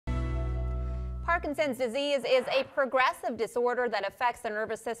Parkinson's disease is a progressive disorder that affects the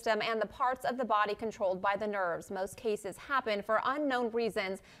nervous system and the parts of the body controlled by the nerves. Most cases happen for unknown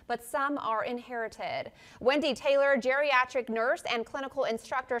reasons, but some are inherited. Wendy Taylor, geriatric nurse and clinical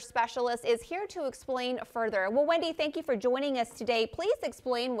instructor specialist, is here to explain further. Well, Wendy, thank you for joining us today. Please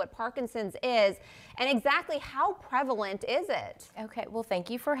explain what Parkinson's is and exactly how prevalent is it? Okay, well, thank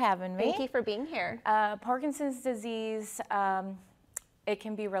you for having me. Thank you for being here. Parkinson's disease, it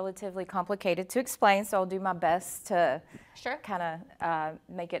can be relatively complicated to explain, so I'll do my best to kind of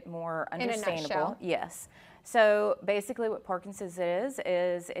make it more understandable. In a nutshell. Yes. So basically what Parkinson's is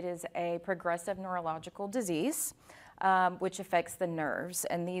it is a progressive neurological disease which affects the nerves,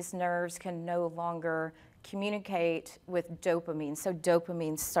 and these nerves can no longer communicate with dopamine, so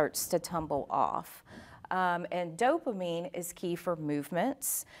dopamine starts to tumble off. And dopamine is key for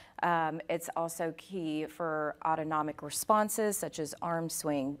movements. It's also key for autonomic responses such as arm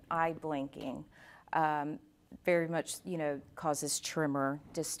swing, eye blinking, very much, causes tremor,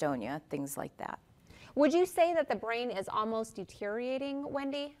 dystonia, things like that. Would you say that the brain is almost deteriorating,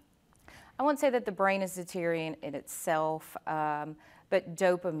 Wendy? I won't say that the brain is deteriorating in itself, but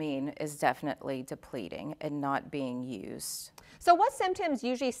dopamine is definitely depleting and not being used. So what symptoms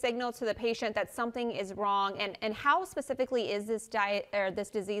usually signal to the patient that something is wrong, and how specifically is this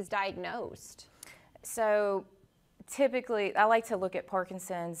disease diagnosed? So typically, I like to look at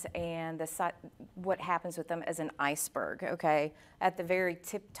Parkinson's and what happens with them as an iceberg, okay? At the very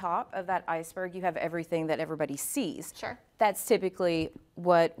tip top of that iceberg, you have everything that everybody sees. Sure. That's typically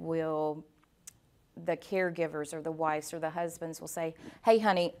what the caregivers or the wives or the husbands will say, hey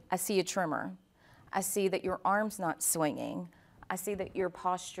honey, I see a tremor. I see that your arm's not swinging. I see that your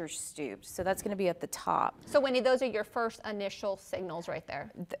posture's stooped. So that's going to be at the top. So Wendy, those are your first initial signals right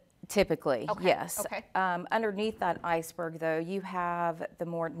there? Typically, okay. Yes. Okay. Underneath that iceberg, though, you have the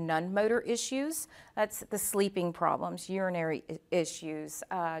more non-motor issues. That's the sleeping problems, urinary issues,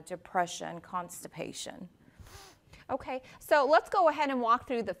 depression, constipation. Okay, so let's go ahead and walk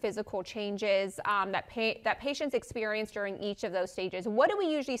through the physical changes that patients experience during each of those stages. What do we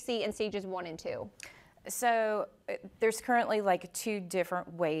usually see in stages 1 and 2? So there's currently like 2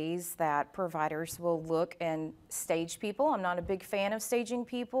 different ways that providers will look and stage people. I'm not a big fan of staging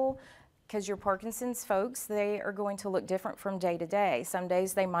people because your Parkinson's folks, they are going to look different from day to day. Some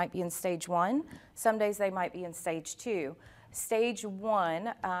days they might be in stage 1, some days they might be in stage 2. Stage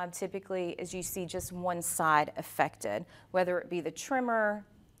 1 typically is you see just one side affected, whether it be the tremor,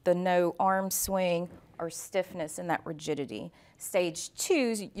 the no arm swing, or stiffness and that rigidity. Stage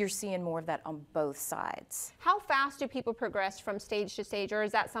 2, you're seeing more of that on both sides. How fast do people progress from stage to stage, or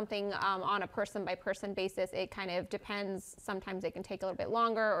is that something on a person-by-person basis? It kind of depends. Sometimes it can take a little bit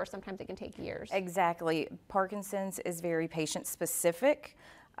longer, or sometimes it can take years. Exactly. Parkinson's is very patient-specific.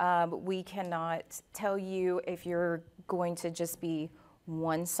 We cannot tell you if you're going to just be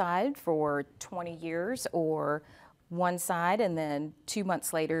one side for 20 years or one side and then 2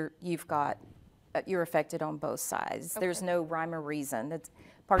 months later you're affected on both sides. Okay. There's no rhyme or reason.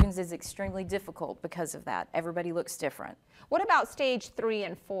 Parkinson's is extremely difficult because of that. Everybody looks different. What about stage 3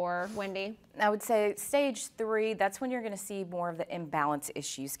 and 4, Wendy? I would say stage 3, that's when you're going to see more of the imbalance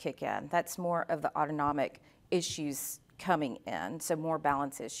issues kick in. That's more of the autonomic issues coming in, so more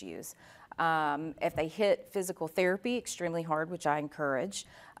balance issues. If they hit physical therapy extremely hard, which I encourage,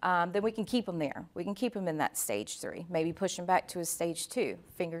 then we can keep them there. We can keep them in that stage 3, maybe push them back to a stage 2,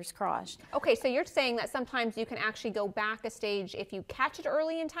 fingers crossed. Okay, so you're saying that sometimes you can actually go back a stage if you catch it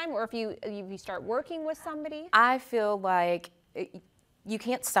early in time, or if you start working with somebody? I feel like you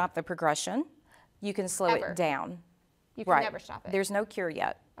can't stop the progression. You can slow it down. You can never stop it. There's no cure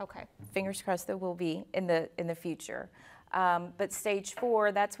yet. Okay. Fingers crossed there will be in the future. But stage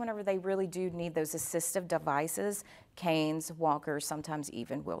 4, that's whenever they really do need those assistive devices, canes, walkers, sometimes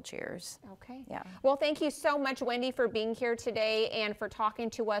even wheelchairs. Okay. Yeah. Well, thank you so much, Wendy, for being here today and for talking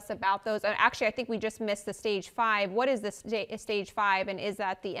to us about those. Actually, I think we just missed the stage 5. What is this stage 5, and is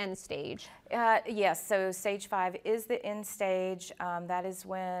that the end stage? Yes, so stage 5 is the end stage. That is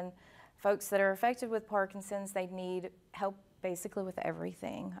when folks that are affected with Parkinson's, they need help basically with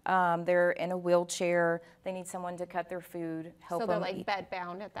everything. They're in a wheelchair, they need someone to cut their food, help them. So they're like bed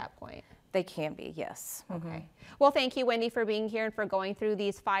bound at that point? They can be, yes. Okay. Mm-hmm. Well, thank you, Wendy, for being here and for going through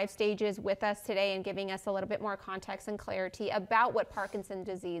these 5 stages with us today and giving us a little bit more context and clarity about what Parkinson's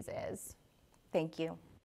disease is. Thank you.